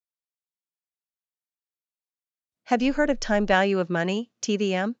Have you heard of time value of money,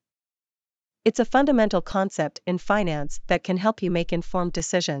 TVM? It's a fundamental concept in finance that can help you make informed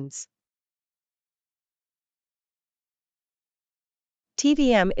decisions.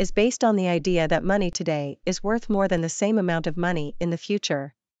 TVM is based on the idea that money today is worth more than the same amount of money in the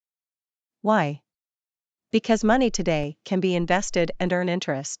future. Why? Because money today can be invested and earn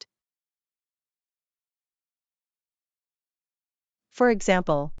interest. For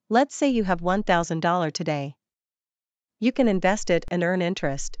example, let's say you have $1,000 today. You can invest it and earn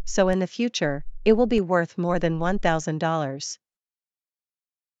interest, so in the future, it will be worth more than $1,000.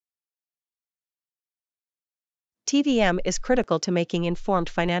 TVM is critical to making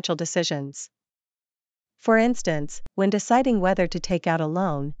informed financial decisions. For instance, when deciding whether to take out a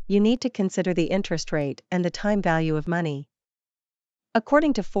loan, you need to consider the interest rate and the time value of money.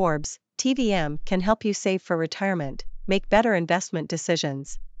 According to Forbes, TVM can help you save for retirement, make better investment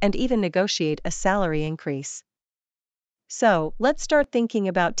decisions, and even negotiate a salary increase. So, let's start thinking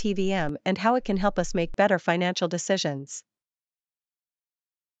about TVM and how it can help us make better financial decisions.